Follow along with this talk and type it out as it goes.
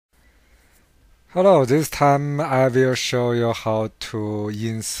Hello, this time I will show you how to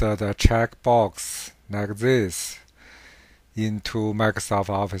insert a checkbox like this into Microsoft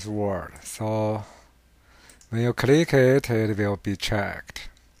Office Word. So when you click it, it will be checked.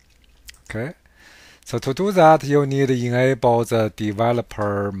 Okay. So to do that, you need to enable the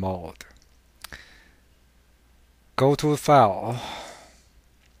developer mode. Go to File,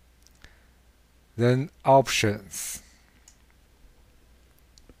 then Options.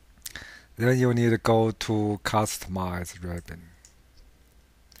 Then you need to go to Customize ribbon.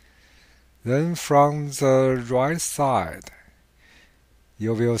 Then from the right side,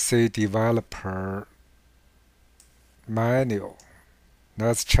 you will see Developer Menu.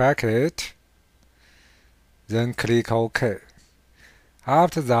 Let's check it. Then click OK.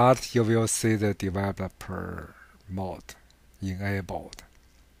 After that, you will see the developer mode enabled.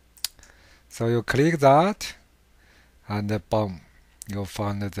 So you click that, and boom, you'll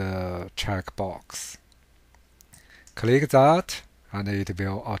find the checkbox. Click that, and it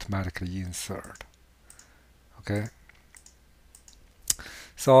will automatically insert. Okay.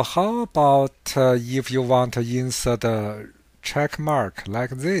 So how about if you want to insert a check mark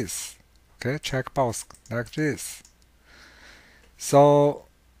like this? Okay, checkbox like this. So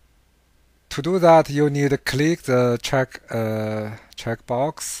to do that, you need to click the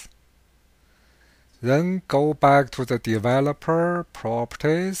checkbox. Then go back to the developer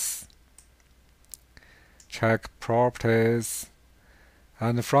properties, check properties,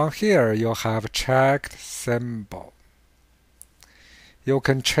 and from here you have checked symbol. You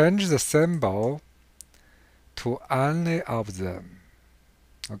can change the symbol to any of them.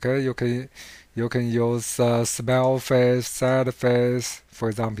 Okay, you can use smile face, sad face. For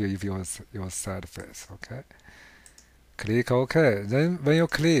example, if you use sad face, okay. Click OK. Then when you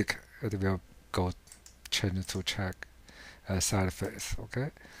click, it will go change to check sad face.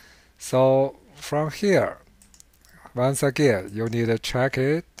 Okay. So from here, once again, you need to check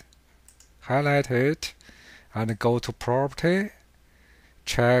it, highlight it, and go to Property,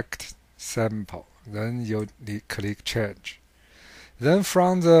 checked symbol. Then you need click Change. Then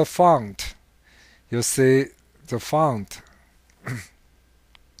from the font, you see the font.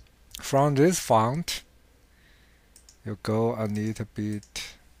 From this font, you go a little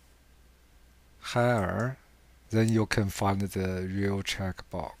bit higher, then you can find the real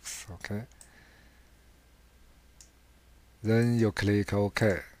checkbox. Okay. Then you click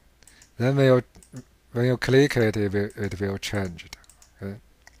OK. Then when you click it, it will change. Okay.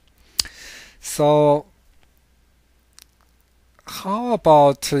 So how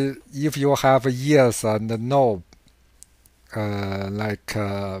about if you have yes and no, like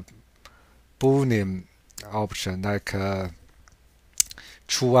Boolean option, like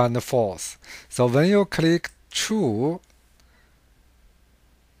true and false. So when you click true,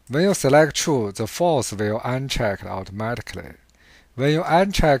 when you select true, the false will uncheck automatically. When you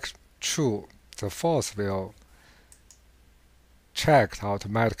uncheck true, the false will check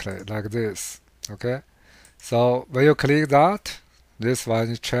automatically like this. Okay. So when you click that, this one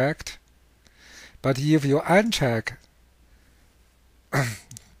is checked. But if you uncheck,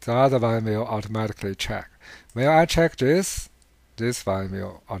 the other one will automatically check. When you uncheck this one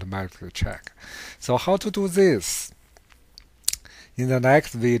will automatically check. So how to do this? In the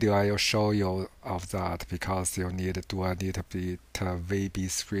next video, I will show you of that because you need to do a little bit VB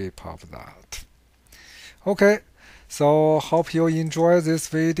script of that. Okay, so hope you enjoy this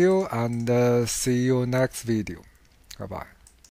video and see you next video. Bye bye.